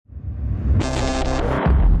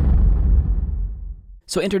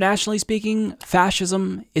So internationally speaking,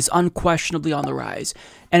 fascism is unquestionably on the rise.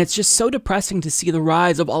 And it's just so depressing to see the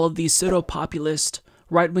rise of all of these pseudo-populist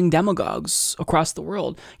right-wing demagogues across the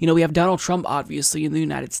world. You know, we have Donald Trump, obviously, in the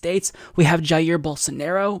United States. We have Jair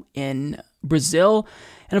Bolsonaro in Brazil.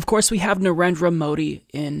 And of course, we have Narendra Modi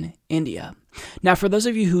in India. Now, for those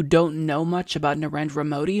of you who don't know much about Narendra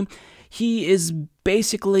Modi, he is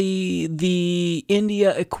basically the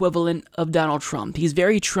India equivalent of Donald Trump. He's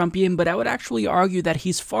very Trumpian, but I would actually argue that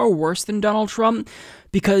he's far worse than Donald Trump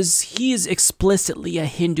because he is explicitly a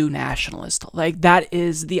Hindu nationalist. Like, that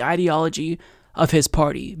is the ideology of his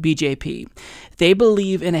party, BJP. They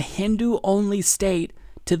believe in a Hindu-only state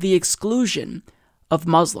to the exclusion of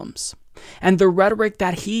Muslims. And the rhetoric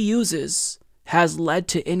that he uses has led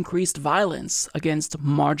to increased violence against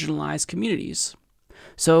marginalized communities.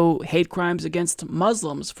 So hate crimes against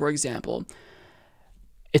Muslims, for example,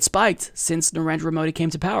 it spiked since Narendra Modi came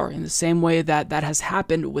to power in the same way that that has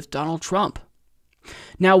happened with Donald Trump.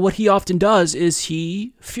 Now, what he often does is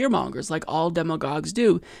he fearmongers, like all demagogues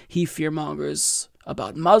do. He fearmongers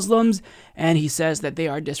about Muslims, and he says that they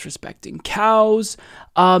are disrespecting cows.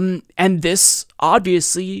 And this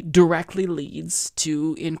obviously directly leads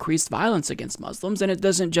to increased violence against Muslims. And it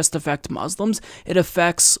doesn't just affect Muslims, it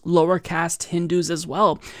affects lower caste Hindus as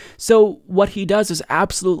well. So what he does is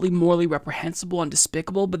absolutely morally reprehensible and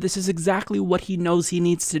despicable, but this is exactly what he knows he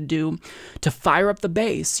needs to do to fire up the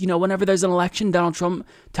base. You know, whenever there's an election, Donald Trump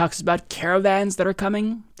talks about caravans that are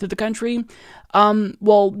coming to the country.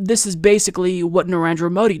 Well, this is basically what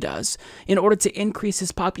Narendra Modi does. In order to increase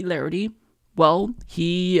his popularity, well,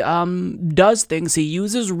 he does things. He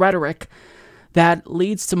uses rhetoric that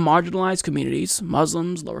leads to marginalized communities,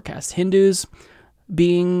 Muslims, lower caste Hindus,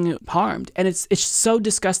 being harmed. And it's so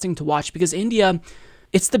disgusting to watch because India,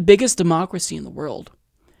 it's the biggest democracy in the world.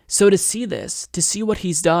 So to see this, to see what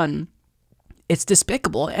he's done, it's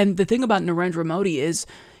despicable. And the thing about Narendra Modi is,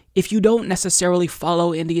 if you don't necessarily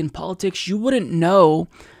follow Indian politics, you wouldn't know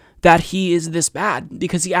that he is this bad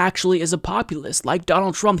because he actually is a populist. Like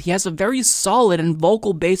Donald Trump, he has a very solid and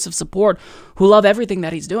vocal base of support who love everything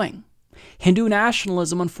that he's doing. Hindu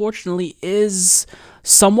nationalism, unfortunately, is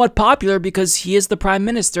somewhat popular because he is the prime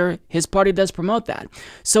minister. His party does promote that.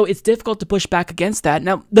 So it's difficult to push back against that.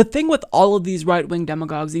 Now, the thing with all of these right-wing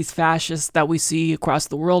demagogues, these fascists that we see across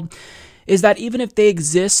the world, is that even if they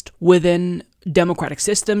exist within democratic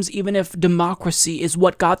systems, even if democracy is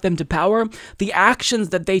what got them to power, the actions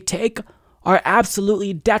that they take are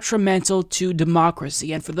absolutely detrimental to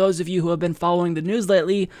democracy. And for those of you who have been following the news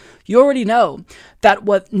lately, you already know that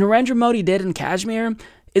what Narendra Modi did in Kashmir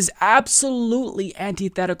is absolutely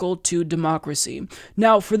antithetical to democracy.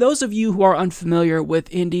 Now, for those of you who are unfamiliar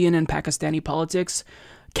with Indian and Pakistani politics,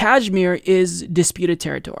 Kashmir is disputed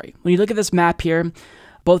territory. When you look at this map here,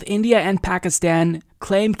 both India and Pakistan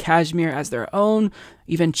claim Kashmir as their own.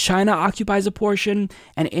 Even China occupies a portion,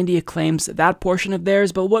 and India claims that portion of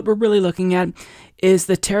theirs. But what we're really looking at is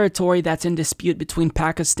the territory that's in dispute between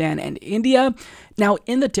Pakistan and India. Now,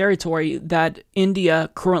 in the territory that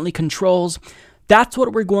India currently controls, that's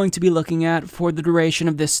what we're going to be looking at for the duration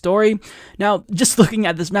of this story. Now, just looking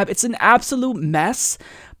at this map, it's an absolute mess,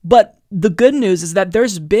 but the good news is that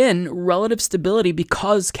there's been relative stability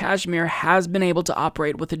because Kashmir has been able to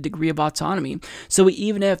operate with a degree of autonomy. So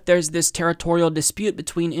even if there's this territorial dispute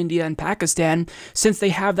between India and Pakistan, since they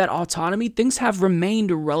have that autonomy, things have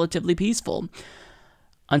remained relatively peaceful.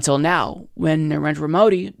 Until now, when Narendra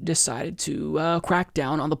Modi decided to crack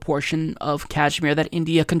down on the portion of Kashmir that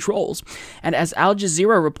India controls. And as Al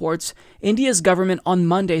Jazeera reports, India's government on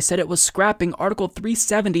Monday said it was scrapping Article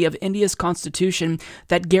 370 of India's constitution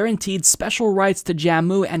that guaranteed special rights to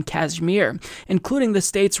Jammu and Kashmir, including the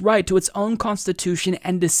state's right to its own constitution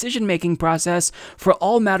and decision-making process for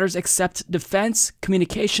all matters except defense,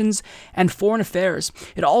 communications, and foreign affairs.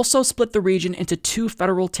 It also split the region into 2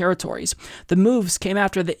 federal territories. The moves came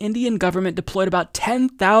after the Indian government deployed about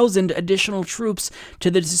 10,000 additional troops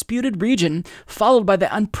to the disputed region, followed by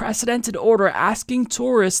the unprecedented order asking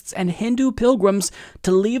tourists and Hindu pilgrims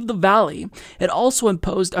to leave the valley. It also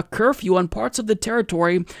imposed a curfew on parts of the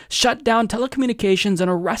territory, shut down telecommunications,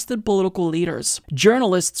 and arrested political leaders.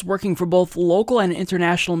 Journalists working for both local and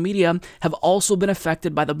international media have also been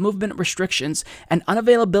affected by the movement restrictions and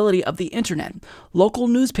unavailability of the internet. Local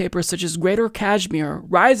newspapers such as Greater Kashmir,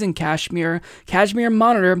 Rising Kashmir, Kashmir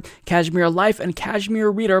Monitor, Kashmir Life, and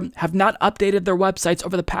Kashmir Reader have not updated their websites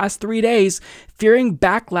over the past 3 days, fearing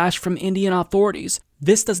backlash from Indian authorities.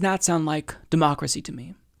 This does not sound like democracy to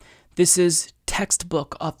me. This is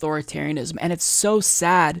textbook authoritarianism, and it's so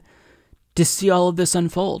sad to see all of this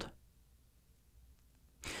unfold.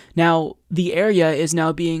 Now, the area is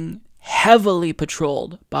now being heavily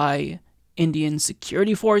patrolled by Indian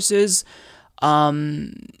security forces.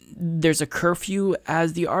 There's a curfew,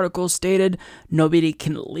 as the article stated. Nobody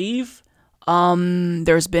can leave.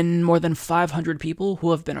 There's been more than 500 people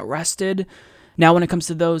who have been arrested. Now, when it comes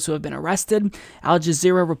to those who have been arrested, Al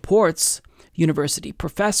Jazeera reports university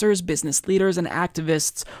professors, business leaders, and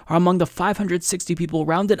activists are among the 560 people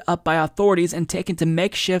rounded up by authorities and taken to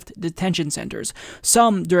makeshift detention centers,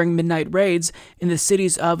 some during midnight raids in the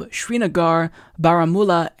cities of Srinagar,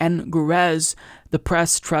 Baramulla, and Gurez, the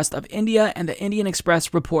Press Trust of India and the Indian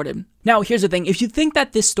Express reported. Now, here's the thing. If you think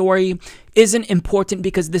that this story isn't important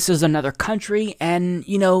because this is another country and,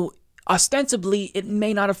 ostensibly it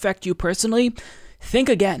may not affect you personally, think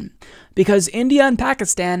again, because India and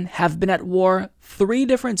Pakistan have been at war 3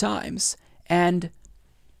 different times, and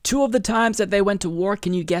 2 of the times that they went to war,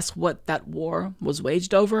 can you guess what that war was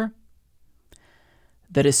waged over?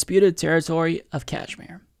 The disputed territory of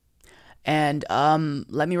Kashmir. And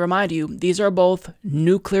let me remind you, these are both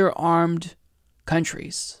nuclear-armed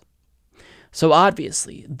countries. So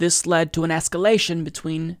obviously, this led to an escalation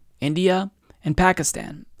between India and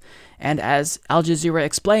Pakistan. And as Al Jazeera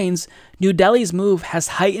explains, New Delhi's move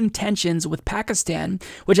has heightened tensions with Pakistan,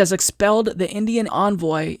 which has expelled the Indian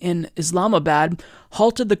envoy in Islamabad,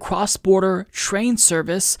 halted the cross-border train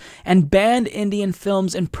service, and banned Indian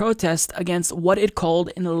films in protest against what it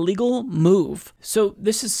called an illegal move. So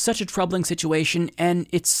this is such a troubling situation, and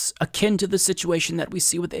it's akin to the situation that we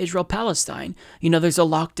see with Israel-Palestine. There's a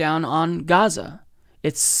lockdown on Gaza.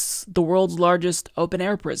 It's the world's largest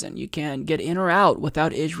open-air prison. You can't get in or out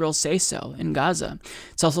without Israel's say-so in Gaza.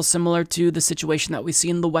 It's also similar to the situation that we see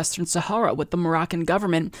in the Western Sahara with the Moroccan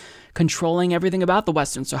government controlling everything about the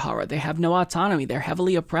Western Sahara. They have no autonomy. They're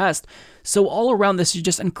heavily oppressed. So all around this is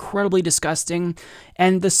just incredibly disgusting.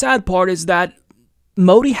 And the sad part is that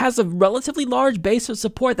Modi has a relatively large base of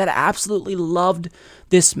support that absolutely loved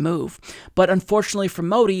this move. But unfortunately for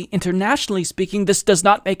Modi, internationally speaking, this does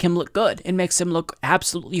not make him look good. It makes him look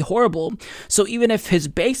absolutely horrible. So even if his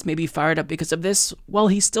base may be fired up because of this, well,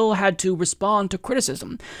 he still had to respond to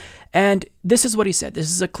criticism. And this is what he said. This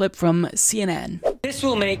is a clip from CNN. This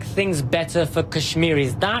will make things better for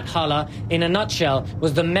Kashmiris. That, Hala, in a nutshell,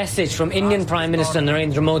 was the message from Indian Prime Minister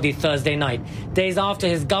Narendra Modi Thursday night, days after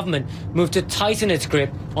his government moved to tighten its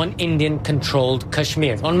grip on Indian-controlled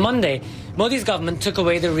Kashmir. On Monday, Modi's government took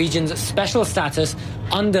away the region's special status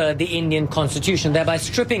under the Indian constitution, thereby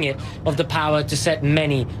stripping it of the power to set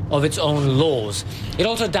many of its own laws. It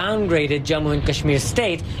also downgraded Jammu and Kashmir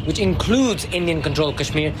state, which includes Indian-controlled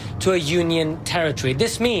Kashmir, to a union territory.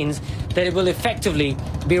 This means that it will effectively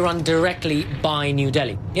be run directly by New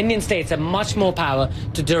Delhi. Indian states have much more power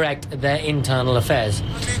to direct their internal affairs.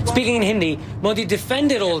 Speaking in Hindi, Modi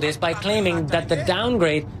defended all this by claiming that the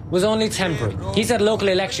downgrade was only temporary. He said local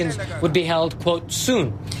elections would be held, quote,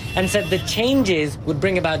 soon, and said the changes would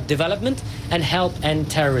bring about development and help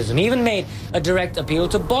end terrorism. He even made a direct appeal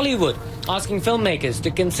to Bollywood, asking filmmakers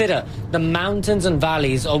to consider the mountains and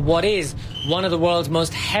valleys of what is one of the world's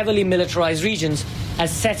most heavily militarized regions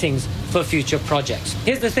as settings for future projects.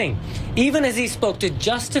 Here's the thing. Even as he spoke to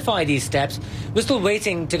justify these steps, we're still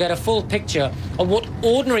waiting to get a full picture of what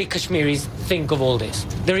ordinary Kashmiris think of all this.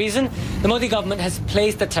 The reason? The Modi government has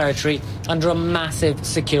placed the territory under a massive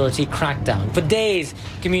security crackdown. For days,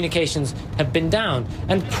 communications have been down,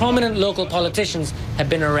 and prominent local politicians have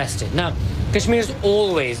been arrested. Now, Kashmir is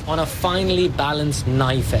always on a finely balanced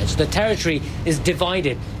knife edge. The territory is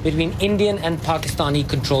divided between Indian and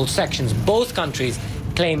Pakistani-controlled sections. Both countries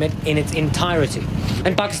claim it in its entirety.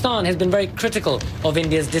 And Pakistan has been very critical of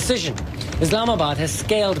India's decision. Islamabad has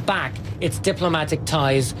scaled back its diplomatic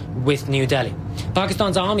ties with New Delhi.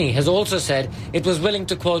 Pakistan's army has also said it was willing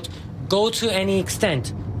to, quote, go to any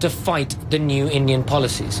extent to fight the new Indian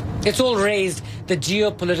policies. It's all raised the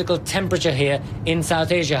geopolitical temperature here in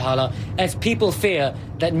South Asia, Hala, as people fear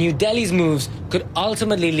that New Delhi's moves could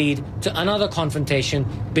ultimately lead to another confrontation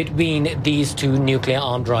between these two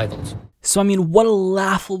nuclear-armed rivals. So, I mean, what a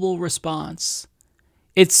laughable response.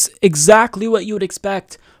 It's exactly what you would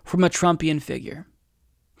expect from a Trumpian figure.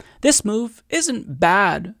 This move isn't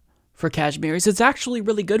bad for Kashmiris. It's actually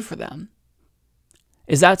really good for them.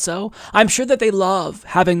 Is that so? I'm sure that they love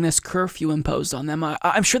having this curfew imposed on them.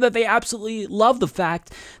 I'm sure that they absolutely love the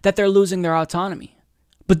fact that they're losing their autonomy.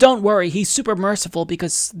 But don't worry, he's super merciful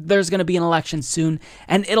because there's going to be an election soon,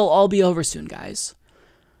 and it'll all be over soon, guys.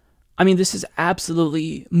 I mean, this is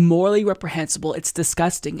absolutely morally reprehensible. It's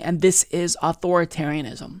disgusting, and this is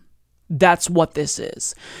authoritarianism. That's what this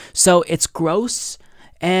is. So it's gross,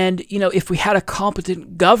 and, if we had a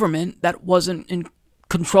competent government that wasn't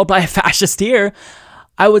controlled by a fascist here,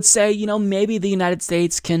 I would say, maybe the United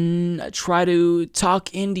States can try to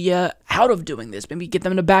talk India out of doing this, maybe get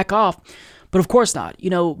them to back off. But of course not.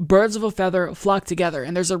 Birds of a feather flock together.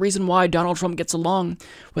 And there's a reason why Donald Trump gets along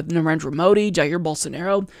with Narendra Modi, Jair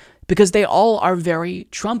Bolsonaro, because they all are very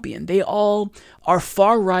Trumpian. They all are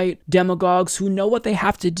far-right demagogues who know what they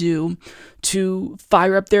have to do to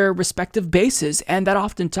fire up their respective bases. And that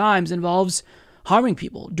oftentimes involves harming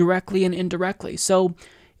people directly and indirectly. So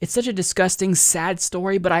it's such a disgusting, sad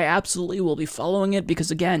story, but I absolutely will be following it because,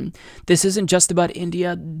 again, this isn't just about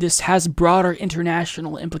India. This has broader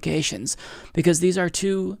international implications because these are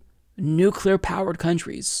two nuclear-powered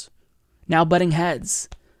countries now butting heads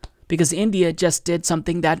because India just did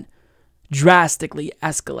something that drastically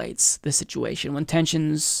escalates the situation when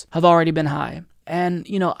tensions have already been high. And,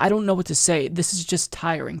 I don't know what to say. This is just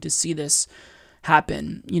tiring to see this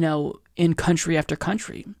happen, in country after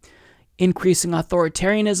country. Increasing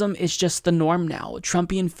authoritarianism is just the norm now.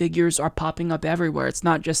 Trumpian figures are popping up everywhere. It's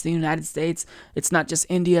not just the United States. It's not just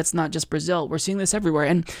India. It's not just Brazil. We're seeing this everywhere.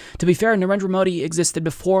 And to be fair, Narendra Modi existed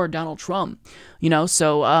before Donald Trump,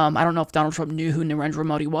 so I don't know if Donald Trump knew who Narendra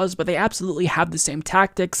Modi was, but they absolutely have the same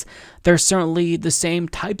tactics. They're certainly the same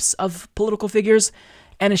types of political figures.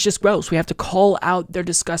 And it's just gross. We have to call out their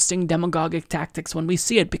disgusting demagogic tactics when we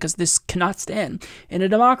see it because this cannot stand. In a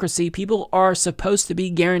democracy, people are supposed to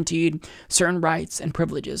be guaranteed certain rights and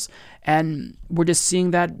privileges. And we're just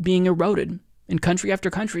seeing that being eroded in country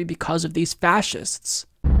after country because of these fascists.